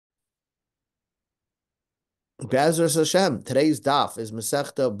Be'ezras Hashem, today's daf is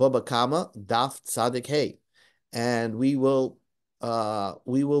Masechta Baba Kamma, daf Tzadik Hey, and we will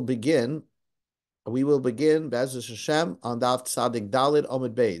begin Be'ezras Hashem on daf Tzadik Dalid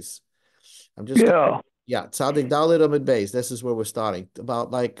Omid Beis. I'm just gonna, Yeah. yeah, Tzadik Dalid Omid Beis. This is where we're starting. About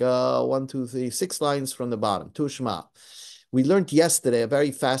like one, two, three, 6 lines from the bottom. Tushma. We learned yesterday a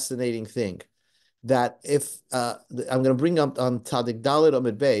very fascinating thing that if I'm going to bring up on Tzadik Dalid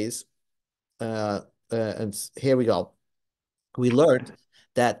Omid Beis, and here we go. We learned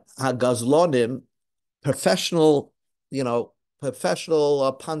that Hagazlonim, professional,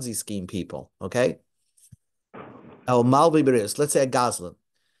 professional Ponzi scheme people, okay? El Malvi Beris, let's say a Gazlan.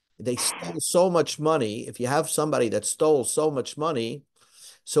 They stole so much money. If you have somebody that stole so much money,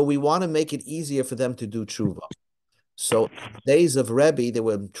 so we want to make it easier for them to do tshuva. So in the days of Rebbe, there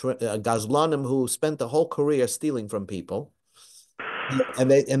were Gazlanim who spent the whole career stealing from people.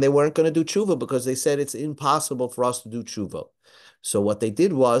 And they weren't going to do tshuva because they said it's impossible for us to do tshuva. So what they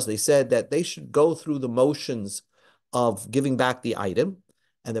did was they said that they should go through the motions of giving back the item,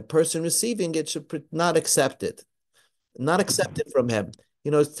 and the person receiving it should not accept it, not accept it from him.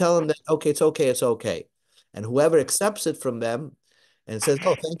 Tell him that okay, it's okay, it's okay. And whoever accepts it from them and says,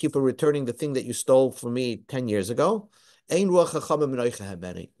 "Oh, thank you for returning the thing that you stole from me 10 years ago," Ein ruach chachamim noicha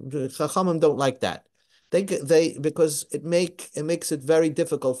habeni. Chachamim don't like that. They because it makes it very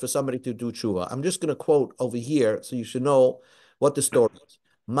difficult for somebody to do tshuva. I'm just going to quote over here, so you should know what the story is.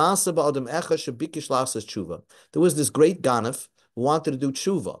 Masa ba'adam echa shebikish lasas tshuva. There was this great ganef who wanted to do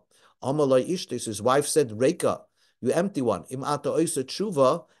tshuva. Amalai ishtis, his wife said, "Reka, you empty one. Im ata oisa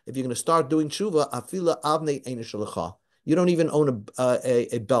tshuva. If you're going to start doing tshuva, afila avnei einishalacha. You don't even own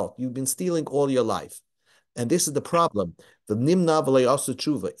a belt. You've been stealing all your life." And this is the problem. The nimna v'lei asa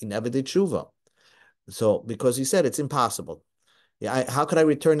tshuva. He never did tshuva. So, because he said it's impossible. Yeah, how could I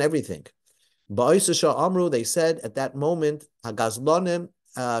return everything? Ba'isha Amru, they said at that moment, Hagazlonim,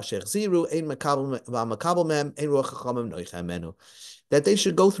 Shechziru, Ein Makabel Mem, Ein Ruach Chachamim Noichamenu. That they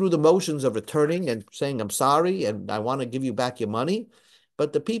should go through the motions of returning and saying, "I'm sorry, and I want to give you back your money."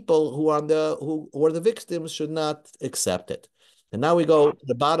 But the people who were the victims should not accept it. And now we go to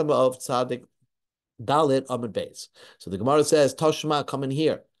the bottom of Tzadik Dalit Amud Beis. So the Gemara says, Toshma, come in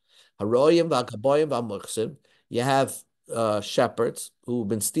here. Haroyim v'akaboyim v'amuchsim. You have shepherds who've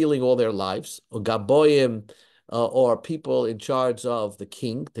been stealing all their lives, or gaboyim, or people in charge of the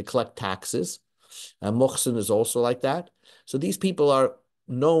king to collect taxes. And muchsim is also like that. So these people are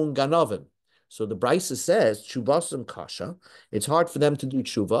known ganovim. So the Brisa says, Tshuvasim kasha. It's hard for them to do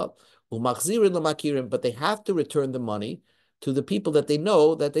tshuva. Umachzirin l'makirim, but they have to return the money to the people that they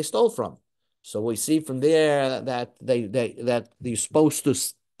know that they stole from. So we see from there that they're supposed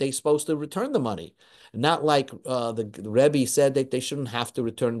to return the money, not like the Rebbe said that they shouldn't have to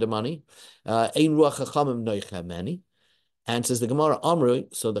return the money. Ein ruach chachamim noicha. And says the Gemara Amru,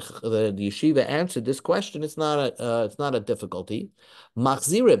 so the yeshiva answered this question. It's not a difficulty.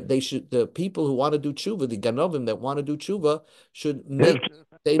 Machzirim, the people who want to do tshuva, the ganovim that want to do tshuva, should make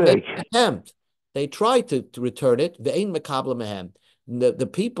an attempt. They try to return it. Ve'ein mekabla mehem. The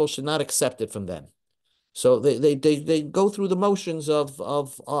people should not accept it from them. So they go through the motions of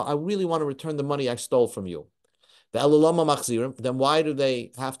I really want to return the money I stole from you. Then why do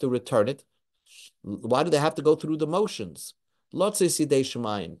they have to return it? Why do they have to go through the motions?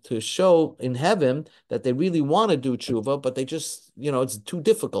 To show in heaven that they really want to do tshuva, but they just, it's too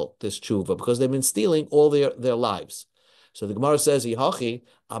difficult, this tshuva, because they've been stealing all their lives. So the Gemara says, Yihachi,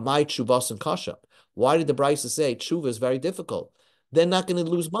 amai tshuvas and kasha. Why did the Brisa say tshuva is very difficult? They're not going to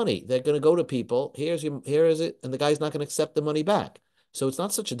lose money. They're going to go to people, here is it, and the guy's not going to accept the money back. So it's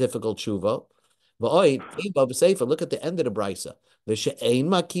not such a difficult tshuva. Look at the end of the Brisa.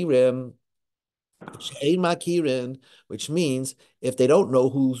 Which means if they don't know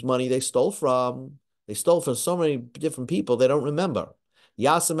whose money they stole from so many different people, they don't remember.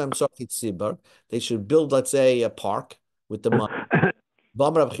 They should build, let's say, a park with the money.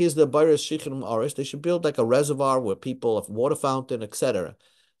 They should build like a reservoir where people have water fountain, etc.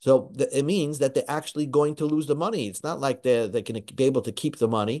 So it means that they're actually going to lose the money. It's not like they're going to be able to keep the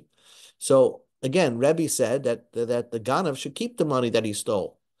money. So again, Rebbe said that the Ganav should keep the money that he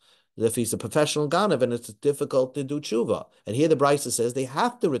stole. If he's a professional Ganav and it's difficult to do tshuva. And here the Brisa says they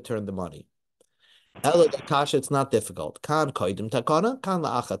have to return the money. Ela Kasha, it's not difficult. Kan koidim takana, kan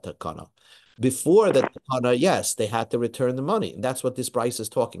la'acha takana. Before the takana, yes, they had to return the money. And that's what this Brisa is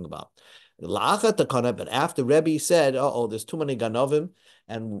talking about. La'acha takana, but after Rebbe said, there's too many ganovim,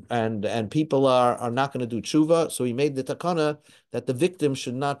 and people are not going to do tshuva, so he made the takana that the victim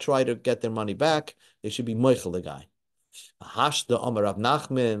should not try to get their money back. They should be moichel the guy. Hashda Omer Rav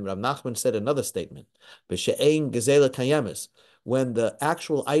Nachman said another statement. B'she'ein gezela kayemis. When the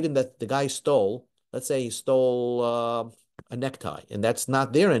actual item that the guy stole, let's say he stole a necktie, and that's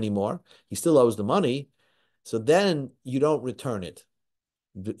not there anymore, he still owes the money. So then you don't return it.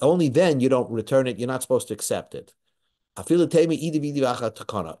 Only then you don't return it. You're not supposed to accept it. Even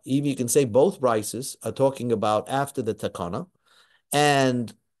you can say both prices are talking about after the takana,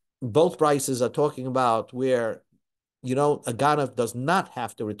 and both prices are talking about where a ganav does not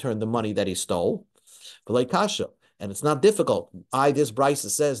have to return the money that he stole. Like kasha, and it's not difficult. This brisa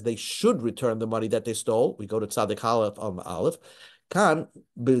says they should return the money that they stole. We go to Tzadik Aleph. Kan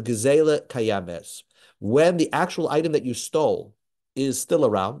b'gezela kayames. When the actual item that you stole is still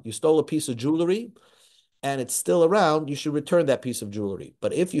around, you stole a piece of jewelry and it's still around, you should return that piece of jewelry.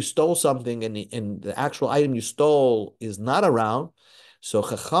 But if you stole something and the actual item you stole is not around, so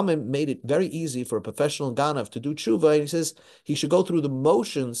Chachamim made it very easy for a professional ganav to do tshuva, and he says he should go through the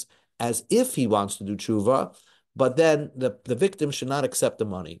motions as if he wants to do tshuva, but then the victim should not accept the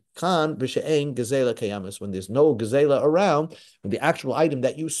money. Kan b'she'ein gezela kayamis. When there's no gezela around, when the actual item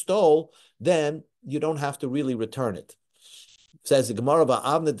that you stole, then you don't have to really return it. Says the Gemara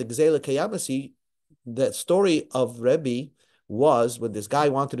Avnet the gezela kayamasi. The story of Rebbe was when this guy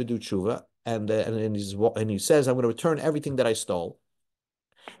wanted to do tshuva, and he says, "I'm going to return everything that I stole."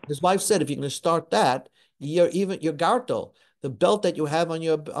 His wife said, "If you're going to start that, your gartel, the belt that you have on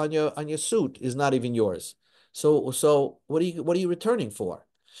your suit, is not even yours. So what are you returning for?"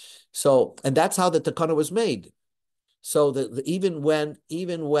 So, and that's how the takana was made. So even when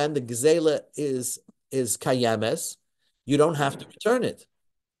the gezela is kayames, you don't have to return it.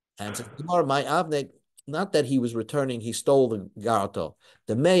 And so my avne, not that he was returning, he stole the gartel.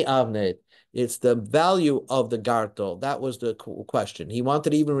 The may avne, it's the value of the gartel. That was the question. He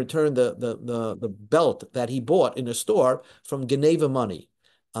wanted to even return the belt that he bought in a store from Geneva money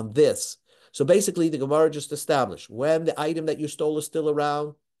on this. So basically, the Gemara just established when the item that you stole is still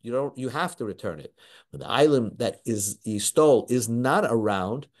around, you have to return it. When the item that you stole is not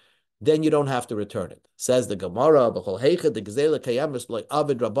around, then you don't have to return it. Says the Gemara, whenever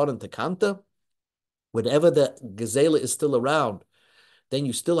the gezela is still around, then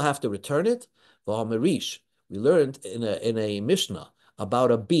you still have to return it. We learned in a Mishnah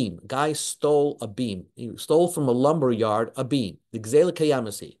about a beam. Guy stole a beam. He stole from a lumber yard a beam. The gezela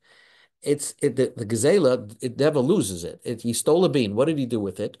kayamasi. The gezela, it never loses it. He stole a beam. What did he do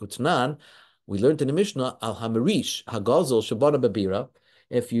with it? Utnan. We learned in the Mishnah al hamarish hagazel shabana babira.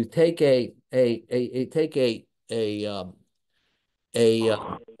 If you take a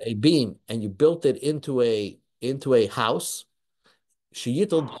beam and you built it into a house,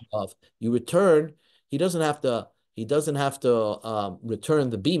 you return. He doesn't have to return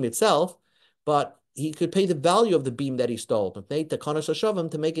the beam itself, but he could pay the value of the beam that he stole to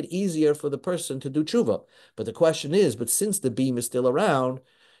make it easier for the person to do tshuva. But the question is, since the beam is still around,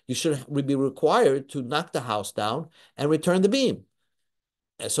 you should be required to knock the house down and return the beam.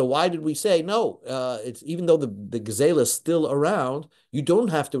 So why did we say no? It's even though the gezela is still around, you don't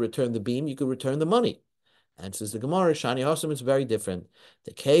have to return the beam. You can return the money. And says the Gemara, Shani Hosam, it's very different.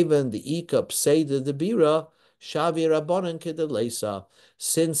 The kaven, the ika, pseida, the bira, shavi rabbanan kedelesa.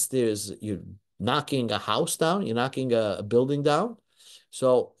 Since you're knocking a house down, you're knocking a building down,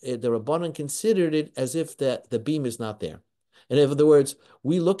 so the rabbanan considered it as if the beam is not there. In other words,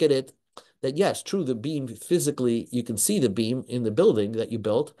 we look at it that yes, true, the beam physically, you can see the beam in the building that you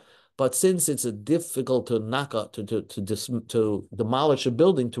built, but since it's difficult to to demolish a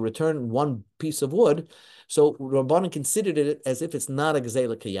building to return one piece of wood, so Rabbanan considered it as if it's not a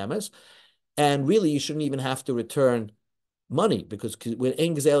gezela kayamas, and really you shouldn't even have to return money because with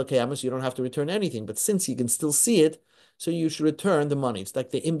in gezela kayamas you don't have to return anything. But since you can still see it, so you should return the money. It's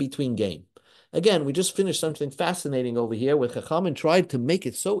like the in-between game. Again, we just finished something fascinating over here where Chachamim tried to make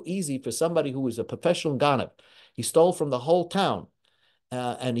it so easy for somebody who is a professional ganav. He stole from the whole town,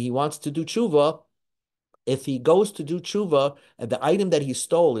 and he wants to do tshuva. If he goes to do tshuva and the item that he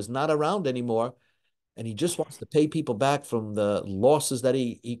stole is not around anymore, and he just wants to pay people back from the losses that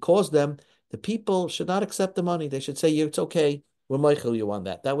he caused them, the people should not accept the money. They should say, it's okay, we'll meichel you on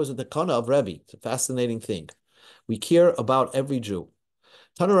that. That was the kana of Rebbe. It's a fascinating thing. We care about every Jew.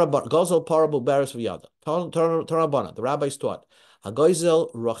 Gozel parable beres v'yada. The rabbis taught.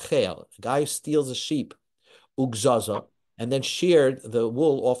 Hagozel rochel. A guy steals a sheep, ugzaza, and then sheared the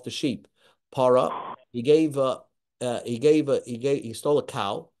wool off the sheep. Para. He stole a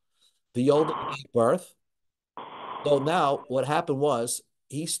cow. The Yolda gave birth. So now what happened was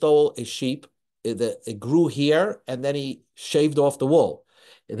he stole a sheep. It grew here, and then he shaved off the wool.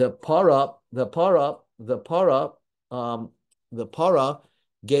 The para um, the para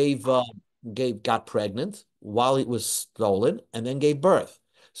gave got pregnant while it was stolen and then gave birth.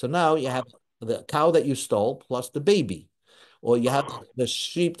 So now you have the cow that you stole plus the baby, or you have the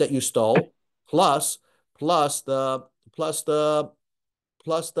sheep that you stole plus plus the plus the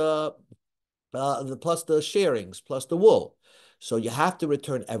plus the plus the sharings, plus the wool. So you have to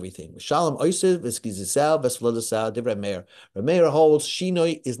return everything. Shalom oisiv v'skizisel v'svladasel divrei meir. Rameir holds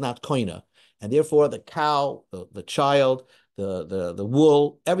shinoi is not koina, and therefore the cow, the child, the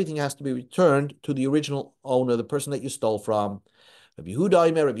wool, everything has to be returned to the original owner, the person that you stole from. Rabbi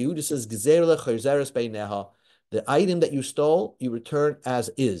Yehuda says gezer lechayzeres beineha. The item that you stole, you return as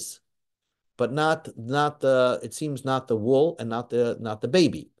is, but not the, it seems, not the wool and not the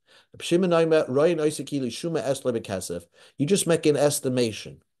baby. You just make an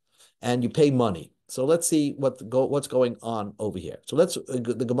estimation and you pay money. So let's see what's going on over here. So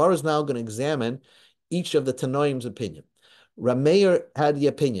the Gemara is now going to examine each of the Tanoim's opinion. Rameir had the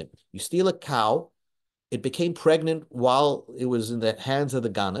opinion: you steal a cow, it became pregnant while it was in the hands of the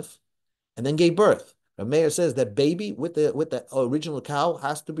ganif, and then gave birth. Rameir says that baby with the original cow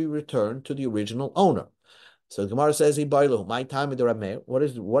has to be returned to the original owner. So the Gemara says, my time with the Rameir.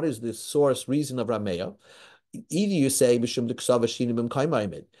 What is the source reason of Rameir? Either you say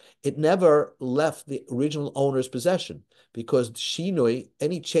it never left the original owner's possession, because shinui,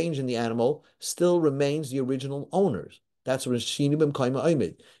 any change in the animal, still remains the original owner's. That's what shini b'm kaima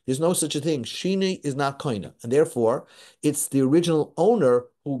oimid. There's no such a thing. Shini is not kaina, and therefore it's the original owner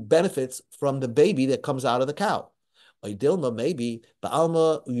who benefits from the baby that comes out of the cow. Dilma, maybe, but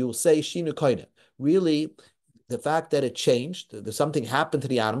alma, you'll say shinu kaina. Really, the fact that it changed, that something happened to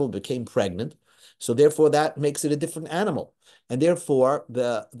the animal, became pregnant, so therefore that makes it a different animal. And therefore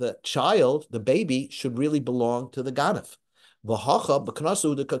the child, the baby, should really belong to the ganef. We're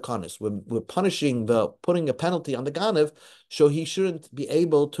punishing putting a penalty on the ganef, so he shouldn't be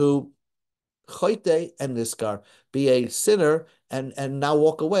able to choite and niskar, be a sinner and now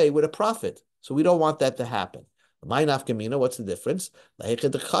walk away with a profit. So we don't want that to happen. What's the difference?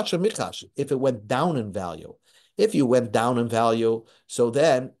 If it went down in value. If you went down in value, so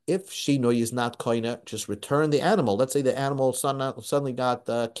then if Shinoi is not koina, just return the animal. Let's say the animal suddenly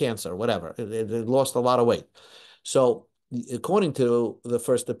got cancer, whatever. It lost a lot of weight. So according to the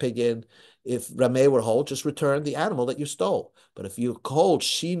first opinion, if Rameh were whole, just return the animal that you stole. But if you hold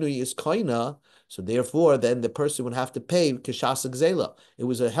Shinoi is koina, so therefore then the person would have to pay kishas gzela. It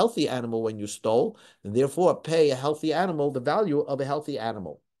was a healthy animal when you stole, and therefore pay a healthy animal the value of a healthy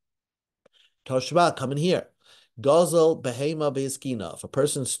animal. Toshba, come in here. Gazel behema beискina. If a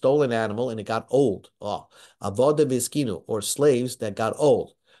person stole an animal and it got old, avoda beiskinu, or slaves that got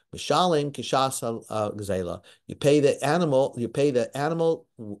old. Mishalim kishas gzela. You pay the animal. You pay the animal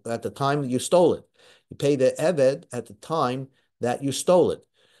at the time that you stole it. You pay the eved at the time that you stole it.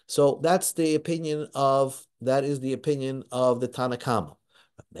 So that is the opinion of the Tana Kamma.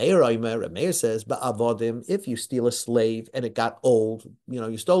 Meir says, "Ba'avodim, if you steal a slave and it got old,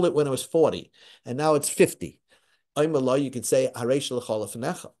 you stole it when it was 40, and now it's 50. You could say,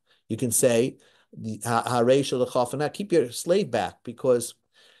 you can say, keep your slave back, because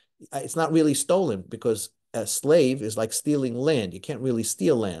it's not really stolen, because a slave is like stealing land. You can't really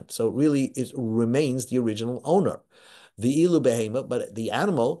steal land. So really it remains the original owner. The ilu behema, but the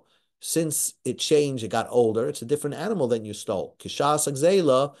animal, since it changed, it got older, it's a different animal than you stole. Kishas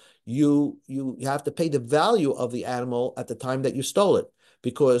agzela, you have to pay the value of the animal at the time that you stole it,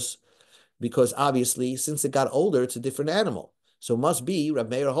 because obviously, since it got older, it's a different animal. So it must be Rab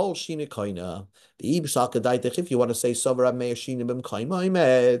Meir holds Shina Koina. If you want to say Savar Rab Meir Shina Bim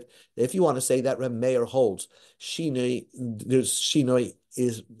Koima, if you want to say that Rab Meir holds Shina, there's Shina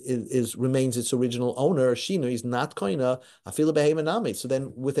is remains its original owner. Shina is not Koina. I feel a behemoth. So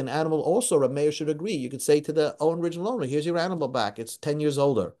then, with an animal, also Rab Meir should agree. You could say to the original owner, "Here's your animal back. It's 10 years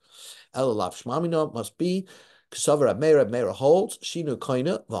older." Elalav Shmamino must be Ksavar Rab Meir holds Shinu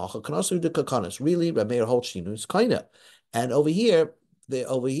Koina V'Acha Kanasu de Kakanas. Really, Rab Meir holds Shinu is Koina. And over here,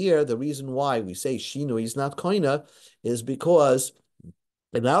 the reason why we say Shinu is not Koina is because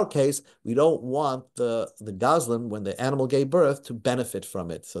in our case, we don't want the Gazlan, when the animal gave birth, to benefit from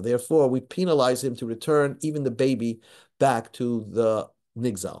it. So therefore, we penalize him to return even the baby back to the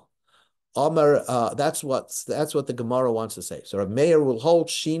Nigzal. Amar, that's what the Gemara wants to say. So a mayor will hold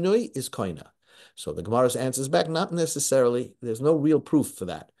shinui is koina. So the Gemara answers back, not necessarily. There's no real proof for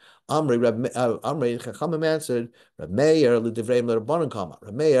that. Amri Chachamim answered, Reb Meir l'divrei l'Rabbanan Kamma.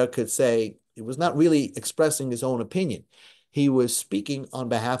 Reb Meir could say it was not really expressing his own opinion. He was speaking on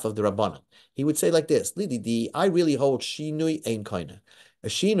behalf of the Rabbanan. He would say like this: Lididi, I really hold shinui ein koina. A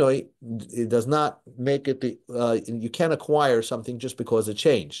shinoi, it does not make it you can't acquire something just because it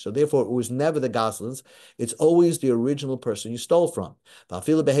changed. So therefore, it was never the Goslin's. It's always the original person you stole from.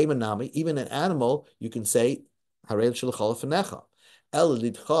 Even an animal, you can say, but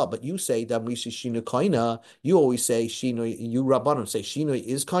you say you always say shino, you rabbanon say shino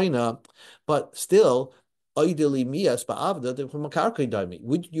is kaina, but still, would you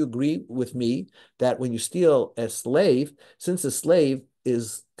agree with me that when you steal a slave, since a slave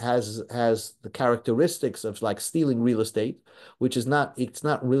has the characteristics of like stealing real estate, which is not it's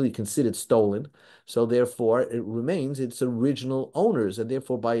not really considered stolen, so therefore it remains its original owners, and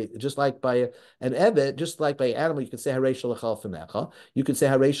therefore by just like by an evet, just like by animal, you can say haresh l'chal f'necha, you can say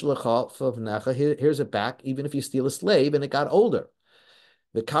haresh l'chal f'necha. Here's it back, even if you steal a slave and it got older.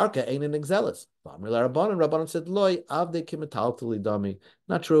 The karka ain't an exelis. Rabbanan said, "Loy avde kimetaltali dami."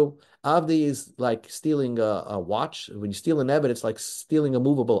 Not true. Avdi is like stealing a watch. When you steal an evet, it's like stealing a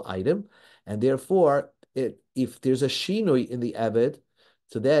movable item, and therefore, if there's a shinui in the evet,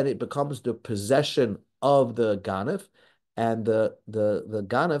 so then it becomes the possession of the ganef, and the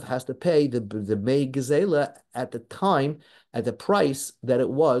ganef has to pay the mei gezela at the time at the price that it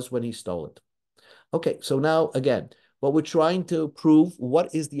was when he stole it. Okay, so now again, what we're trying to prove,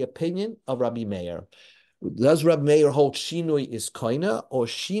 what is the opinion of Rabbi Meir? Does Rabbi Meir hold Shinoi is koina or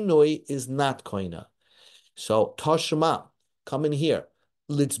Shinoi is not koina? So Tashma, come in here.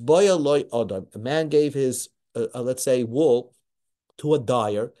 Litzboya loy odam. A man gave his, let's say, wool to a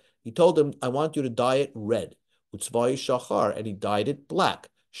dyer. He told him, I want you to dye it red. Utzvay shachar, and he dyed it black.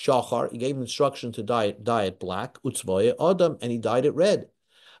 Shachar, he gave him instruction to dye it black. Utzvay odam, and he dyed it red.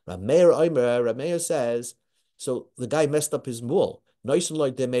 Rameir says, so the guy messed up his wool. Nice and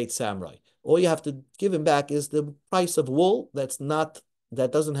like they made samurai. All you have to give him back is the price of wool that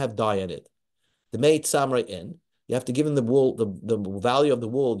doesn't have dye in it. The made samurai in. You have to give him the wool, the value of the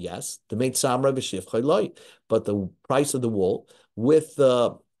wool, yes. The made samurai b'shif chayloi, but the price of the wool with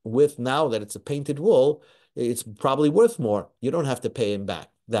now that it's a painted wool, it's probably worth more. You don't have to pay him back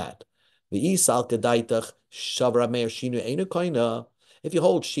that. The isal kedaitach shavra meir shinu enu koina. If you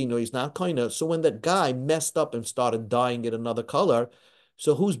hold shino, he's not koina. So when that guy messed up and started dyeing it another color,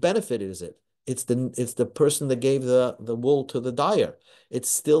 so whose benefit is it? It's the person that gave the wool to the dyer. It's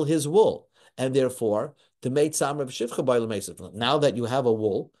still his wool. And therefore, to make samra b'shivcha. Now that you have a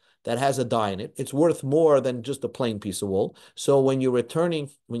wool that has a dye in it, it's worth more than just a plain piece of wool. So when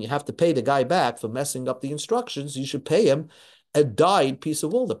when you have to pay the guy back for messing up the instructions, you should pay him a dyed piece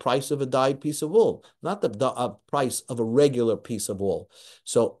of wool, the price of a dyed piece of wool, not the price of a regular piece of wool.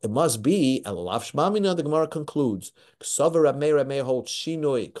 So it must be, the Gemara concludes,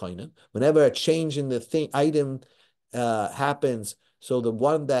 whenever a change in the item happens, so the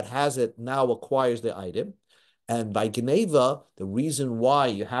one that has it now acquires the item. And by Geneva, the reason why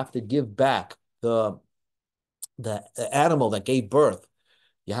you have to give back the animal that gave birth,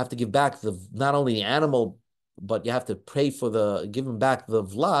 you have to give back not only the animal, but you have to pay for giving back the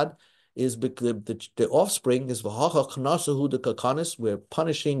vlad, is because the offspring is we're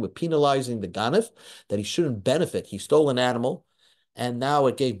punishing, we're penalizing the ganef that he shouldn't benefit. He stole an animal, and now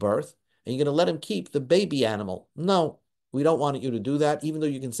it gave birth, and you're going to let him keep the baby animal. No, we don't want you to do that, even though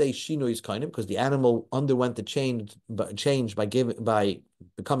you can say shino is kind of, because the animal underwent the change by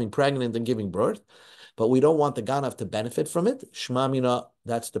becoming pregnant and giving birth. But we don't want the Ganav to benefit from it. Shma mina,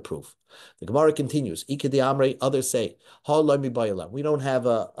 that's the proof. The Gemara continues. Ikedi Amrei, others say, we don't have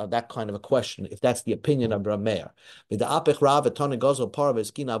that kind of a question, if that's the opinion of Rameir.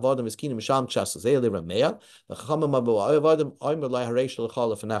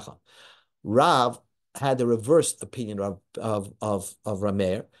 Rav had the reverse opinion of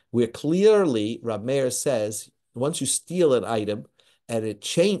Rameir, where clearly Rameir says, once you steal an item, and it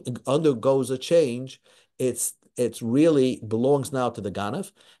undergoes a change, it's really belongs now to the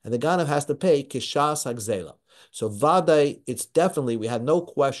Ganav, and the Ganav has to pay Kishas Hagzela. So Vadai, it's definitely, we had no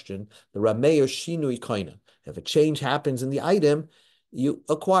question, the Rameir Shinui Koina. If a change happens in the item, you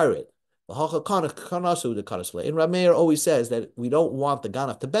acquire it. And Rameir always says that we don't want the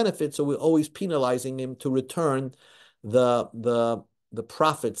Ganav to benefit, so we're always penalizing him to return the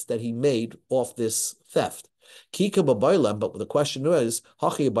profits that he made off this theft. Kika b'baylam, but the question is,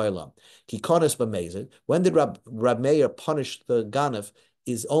 hachi b'baylam. Kikonis b'mezid. When did Rab Meir punish the ganef?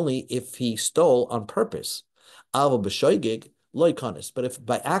 Is only if he stole on purpose. Ava b'shoigig loikonis. But if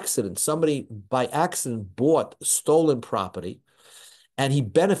by accident somebody bought stolen property, and he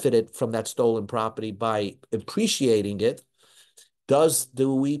benefited from that stolen property by appreciating it,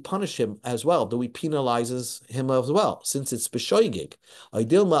 do we punish him as well? Do we penalize him as well? Since it's b'shoigig.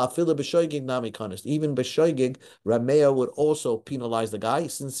 Even b'shoigig, Ramea would also penalize the guy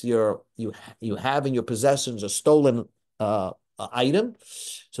since you have in your possessions a stolen item.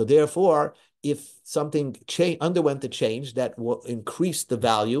 So therefore, if something underwent a change that will increase the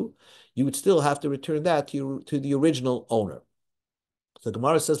value, you would still have to return that to the original owner. So the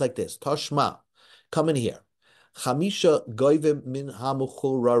Gemara says like this: Tashma, come in here. Chamisha goivim min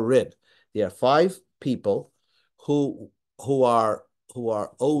hamuchurarin. There are 5 people who who are who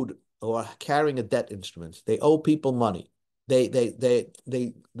are carrying a debt instrument. They owe people money. The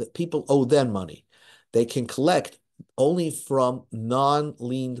people owe them money. They can collect only from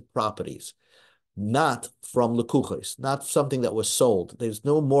non-liened properties, not from lekuches, not something that was sold. There's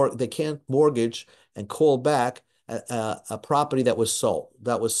no more. They can't mortgage and call back a property that was sold.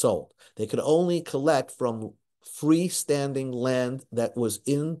 They could only collect from freestanding land that was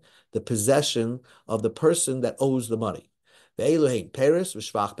in the possession of the person that owes the money. Ve'eluhein Paris,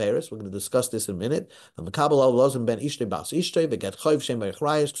 v'shvach Paris. We're going to discuss this in a minute.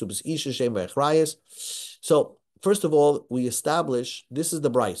 So first of all, we establish this is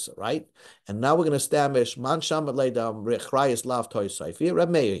the brisa, right? And now we're going to establish man shamat leidam rechrayis lav toisayfi Reb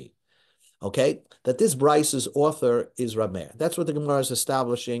Meir. Okay, that this brisa's author is Reb Meir. That's what the Gemara is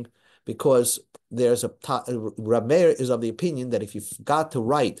establishing, because there's Reb Meir is of the opinion that if you forgot to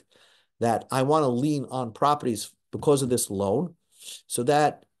write that I want to lien on properties because of this loan, so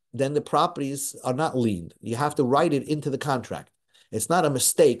that then the properties are not liened. You have to write it into the contract. It's not a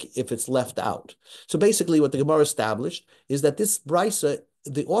mistake if it's left out. So basically what the Gemara established is that this brisa,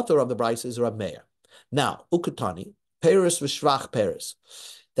 the author of the brisa is Reb Meir. Now, ukutani, Paris v'shvach Paris.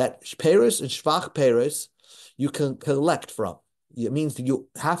 That Paris and shvach Paris you can collect from. It means that you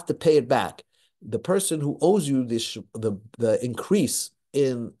have to pay it back. The person who owes you this the increase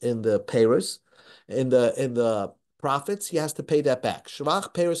in the Paris, in the profits, he has to pay that back.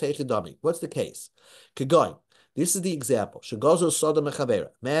 Shvach Paris heichidami. What's the case? Kegoin. This is the example. Shegozo soda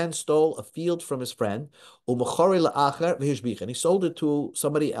mechavera. Man stole a field from his friend, umachori la'acher v'hishbich, and he sold it to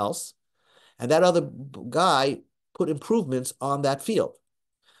somebody else, and that other guy put improvements on that field.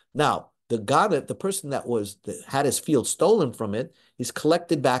 Now, the person that had his field stolen from it, he's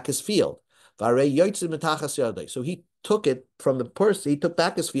collected back his field. So he took it from the person. He took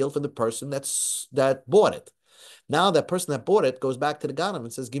back his field from the person that bought it. Now that person that bought it goes back to the Ganav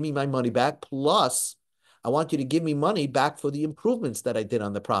and says, "Give me my money back. Plus, I want you to give me money back for the improvements that I did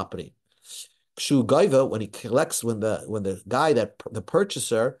on the property." Shu Gaiva, when he collects, when the guy the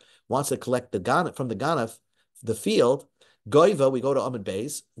purchaser wants to collect the Ganav from the Ganav, the field. Goiva, we go to Amid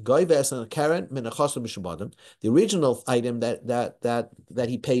Beis. Goiva as a Karen Minachosam Mishabadim. The original item that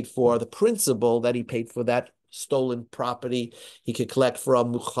he paid for, the principal that he paid for that stolen property, he could collect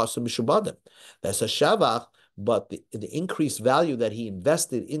from Muchosam Mishabadim. That's a Shavach, but the increased value that he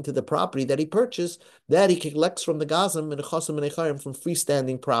invested into the property that he purchased, that he collects from the Gazim and Minachosam Minachayim from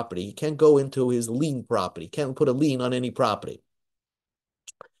freestanding property. He can't go into his lien property. He can't put a lien on any property.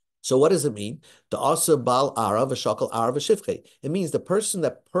 So what does it mean? The asa bal ara v'shakal ara v'shivchei. It means the person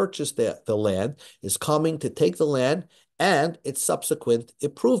that purchased the land is coming to take the land and its subsequent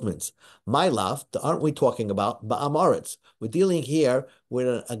improvements. My love, aren't we talking about ba'amaretz? We're dealing here with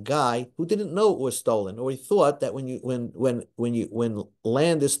a guy who didn't know it was stolen, or he thought that when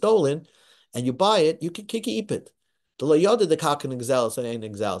land is stolen and you buy it, you can keep it. The loyoda the kakan exels and ain't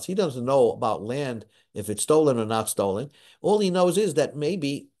exels. He doesn't know about land if it's stolen or not stolen. All he knows is that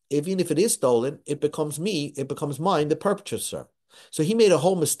maybe even if it is stolen, it becomes mine, the purchaser. So he made a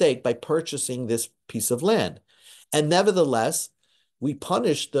whole mistake by purchasing this piece of land. And nevertheless, we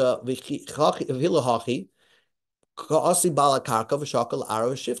punish the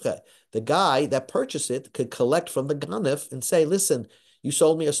guy that purchased it could collect from the ganef and say, listen, you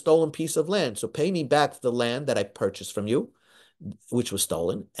sold me a stolen piece of land, so pay me back the land that I purchased from you, which was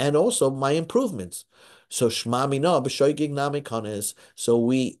stolen, and also my improvements. So shma mina b'shoigig nami kanes.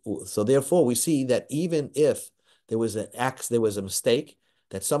 So therefore we see that even if there was a mistake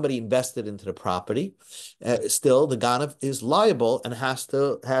that somebody invested into the property, still the ganav is liable and has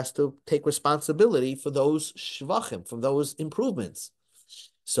to take responsibility for those shvachim, from those improvements.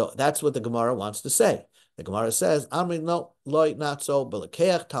 So that's what the Gemara wants to say. The Gemara says, "Amri no, loy not so,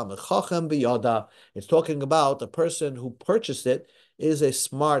 b'lekeach talmid chacham b'yoda." It's talking about the person who purchased it is a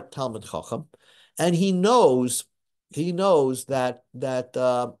smart talmid chacham, and he knows that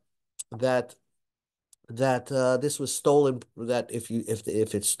this was stolen. That if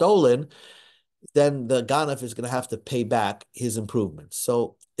it's stolen, then the Ganef is going to have to pay back his improvements.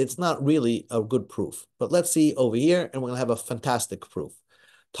 So it's not really a good proof. But let's see over here, and we're going to have a fantastic proof.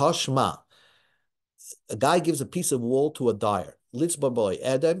 Tashma, a guy gives a piece of wool to a dyer. Litzbaboy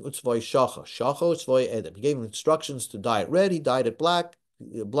Edem, utzvoy shacha. Shacha, utzvoy Edem. He gave him instructions to dye it red, he dyed it black.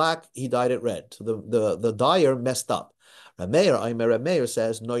 Black, he dyed it red. So the dyer messed up. Rameir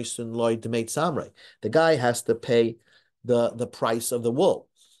says, Noisun loy demate samray. The guy has to pay the price of the wool.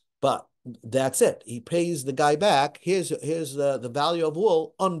 But that's it. He pays the guy back. Here's the value of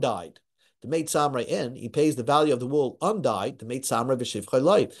wool undyed. The made samra in, he pays the value of the wool undyed, the made samra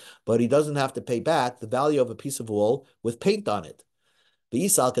v'shivchay, but he doesn't have to pay back the value of a piece of wool with paint on it. The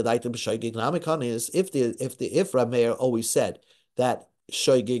isal kadaitim b'shoigig namikon is if Rameir always said that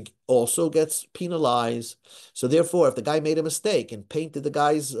shoigig also gets penalized, so therefore if the guy made a mistake and painted the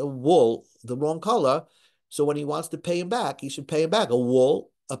guy's wool the wrong color, so when he wants to pay him back, he should pay him back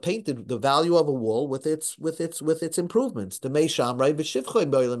a painted the value of a wool with its improvements. The meishamrai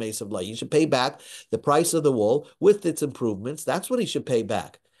b'shivchay boilam meisavlay. You should pay back the price of the wool with its improvements. That's what he should pay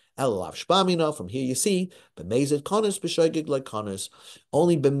back. Elalav shpamina. From here you see b'mezid konis b'shoigig like konis.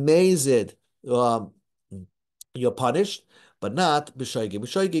 Only b'mezid you're punished, but not b'shoigig.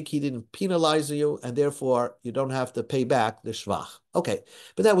 B'shoigig he didn't penalize you, and therefore you don't have to pay back the shvach. Okay,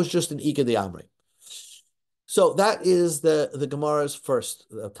 but that was just an ika de amri. So that is the Gemara's first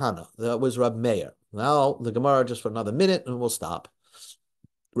Tana. That was Rab Meir. Now the Gemara just for another minute and we'll stop.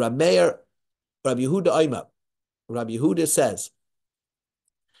 Rab Meir, Rab Yehuda Oima. Rab Yehuda says,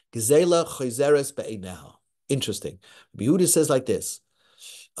 Gezela choizeres be'einaha. Interesting. Rab Yehuda says like this.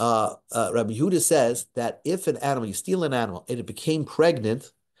 Rabbi Yehuda says that if an animal, you steal an animal and it became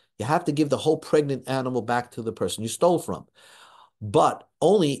pregnant, you have to give the whole pregnant animal back to the person you stole from. But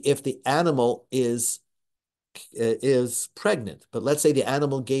only if the animal is pregnant. But let's say the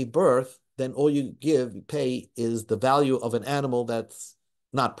animal gave birth, then all you pay is the value of an animal that's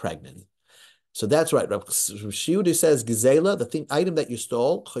not pregnant. So that's right. Rabbi Yehuda says, Gizela, the item that you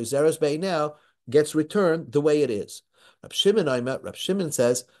stole, choizeres be'einaha, gets returned the way it is. Rab Shimon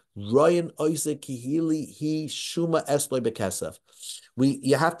says, Ryan Oise Kihili He Shuma Esloy Bekesef.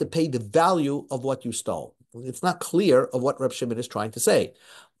 You have to pay the value of what you stole. It's not clear of what Rab Shimon is trying to say.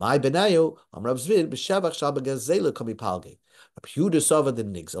 My benayu, Rab Zvid, B'Shavach Shabagazela Kamipalge. Rab Yehuda Sava the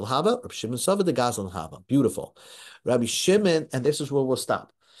Nigzel Hava, Rab Shimon Sava the Gazlan Hava. Beautiful. Rabbi Shimon, and this is where we'll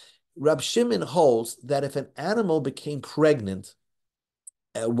stop. Rab Shimon holds that if an animal became pregnant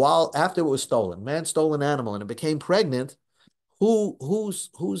after it was stolen, man stole an animal and it became pregnant, who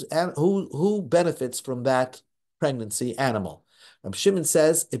benefits from that pregnancy animal? Rab Shimon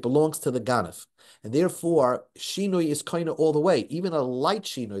says it belongs to the ganef, and therefore shinui is kind of all the way, even a light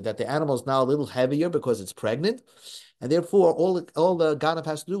shinui that the animal is now a little heavier because it's pregnant, and therefore all the ganef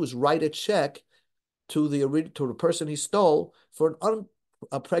has to do is write a check to the person he stole for an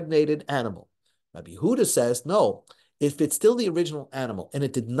unpregnated animal. Rabbi Yehuda says no. If it's still the original animal and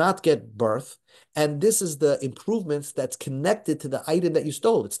it did not get birth, and this is the improvements that's connected to the item that you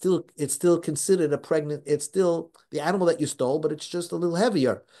stole, it's still considered a pregnant. It's still the animal that you stole, but it's just a little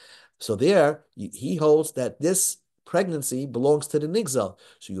heavier. So there, he holds that this pregnancy belongs to the nigzal.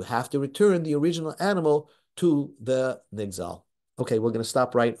 So you have to return the original animal to the nigzal. Okay, we're going to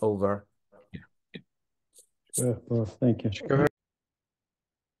stop right over here. Well, thank you. Go ahead.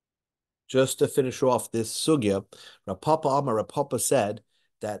 Just to finish off this sugya, Rav Papa said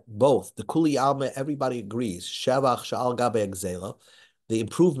that both the Kuli Alma, everybody agrees, Shavach Sha'al Gabe Egzela, the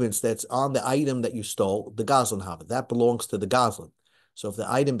improvements that's on the item that you stole, the Gazlan have it. That belongs to the Gazlan. So if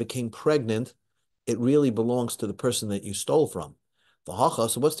the item became pregnant, it really belongs to the person that you stole from.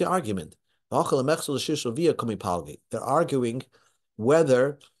 So what's the argument? They're arguing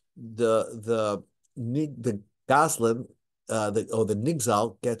whether the Gazlan or the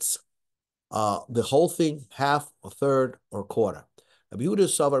Nigzal gets the whole thing, half, a third, or a quarter. Rabbi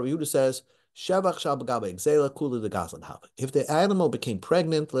Yehuda says, Shavach Shabagabe Exela Kula the Gazlan have. If the animal became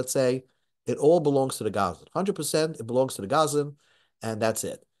pregnant, let's say, it all belongs to the Gazlan. 100% it belongs to the Gazlan, and that's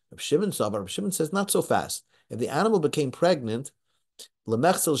it. Rabbi Shimon says, not so fast. If the animal became pregnant,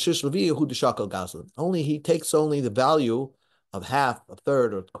 only he takes only the value of half, a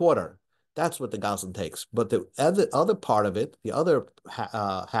third, or a quarter. That's what the Gazlan takes. But the other part of it, the other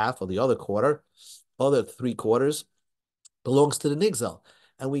half or the other quarter, other 3/4, belongs to the Nigzal.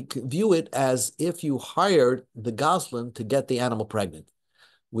 And we view it as if you hired the Gazlan to get the animal pregnant,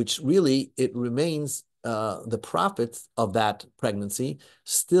 which really it remains the profits of that pregnancy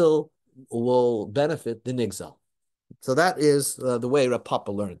still will benefit the Nigzal. So that is the way Rav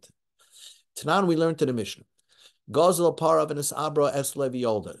Papa learned. Tanan, we learned in the Mishnah. Gozel parav and abra eslevi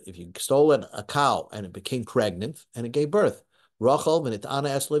yolda. If you stole a cow and it became pregnant and it gave birth, rachel v'nitana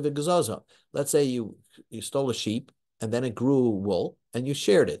eslevi gezaza. Let's say you stole a sheep and then it grew wool and you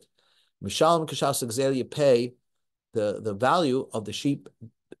shared it. Mishalem kashas exel, you pay the value of the sheep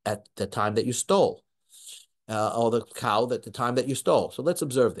at the time that you stole, or the cow at the time that you stole. So let's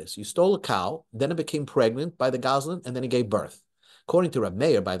observe this. You stole a cow, then it became pregnant by the goslin, and then it gave birth. According to Reb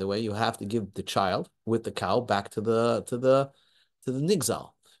Meir, by the way, you have to give the child with the cow back to the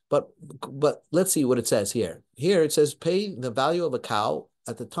nigzal. But let's see what it says here. Here it says pay the value of a cow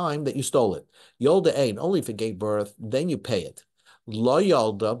at the time that you stole it. Yolda ain, only if it gave birth, then you pay it. Lo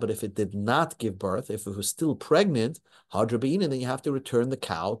yolda, but if it did not give birth, if it was still pregnant, hadrabin, and then you have to return the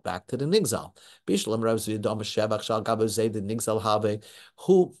cow back to the nigzal. Bishlam Rav Zidam Shevach Shal Gabazay the nigzal have,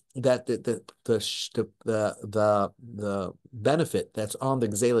 who that the benefit that's on the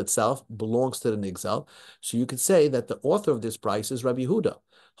gzel itself belongs to the nigzal. So you could say that the author of this price is Rabbi Yehuda.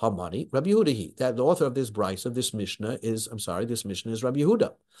 Hamani, Rabbi Yehuda he. That the author of this price of this Mishnah is, this Mishnah is Rabbi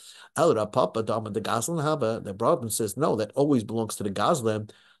Yehuda. El Rapapa Dama the Gazlan Haba, the Broadman says no, that always belongs to the Gazlan.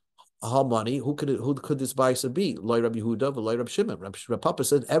 How money? Who could this vice be? Loy Rabbi Yehuda, Loy Rabbi Shimon. Rabbi Papa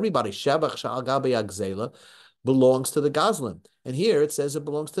said everybody Shabach Shal Gabe Agzela belongs to the Gazlan, and here it says it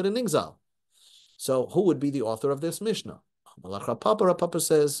belongs to the Nigzal. So who would be the author of this Mishnah? Papa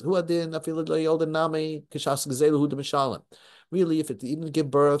says who adin afilad lo yolda nami kishas gzelu hu demishalim. Really, if it didn't give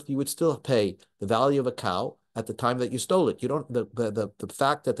birth, you would still pay the value of a cow at the time that you stole it. You don't the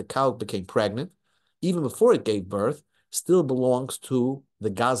fact that the cow became pregnant, even before it gave birth, still belongs to the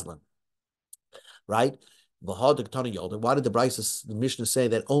Gazlan. Right? Why did the Mishnah say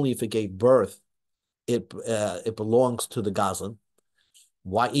that only if it gave birth, it belongs to the Gazlan?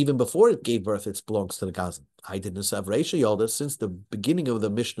 Why even before it gave birth, it belongs to the Gazlan? I didn't have Reisha Yolda since the beginning of the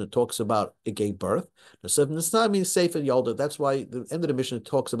Mishnah talks about it gave birth. It's not mean Sefer Yolda. That's why the end of the Mishnah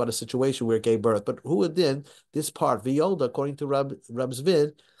talks about a situation where it gave birth. But who it did this part V'Yolda, according to Rab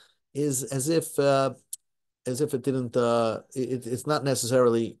Zvid, is as if it didn't. It's not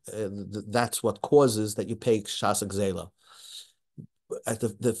necessarily that's what causes that you pay Shas Gzela.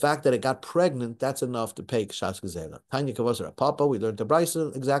 The fact that it got pregnant, that's enough to pay Kshas Gezela. Tanya Kavos Rapapa, we learned the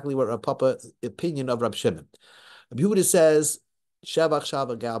Brisa, exactly what Rapapa opinion of Rab Shimon. Rabbi Yehuda says, Shavach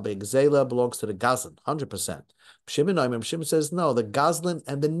Shava Galbe Gezela belongs to the Gazlan, 100%. Shimon says, no, the Gazlan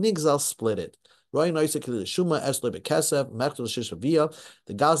and the Nigzal split it. The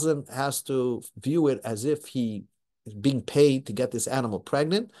Gazlan has to view it as if he is being paid to get this animal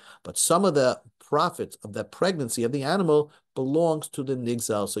pregnant, but some of the profits of that pregnancy of the animal belongs to the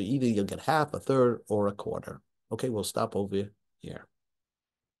nigzal. So either you'll get half, a third, or a quarter. Okay, we'll stop over here.